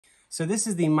So this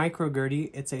is the Micro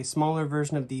Gurdy. It's a smaller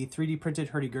version of the 3D printed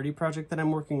Hurdy Gurdy project that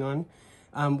I'm working on,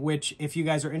 which if you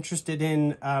guys are interested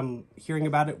in hearing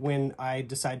about it when I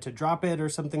decide to drop it or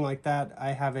something like that,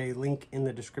 I have a link in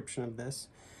the description of this.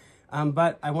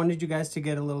 But I wanted you guys to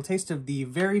get a little taste of the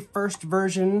very first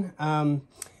version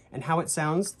and how it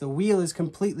sounds. The wheel is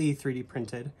completely 3D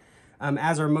printed,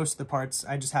 as are most of the parts.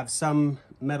 I just have some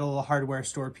metal hardware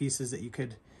store pieces that you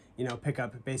could, pick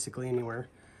up basically anywhere.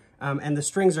 And the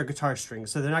strings are guitar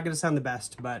strings, so they're not going to sound the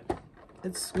best, but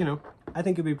it's, I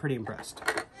think you'll be pretty impressed.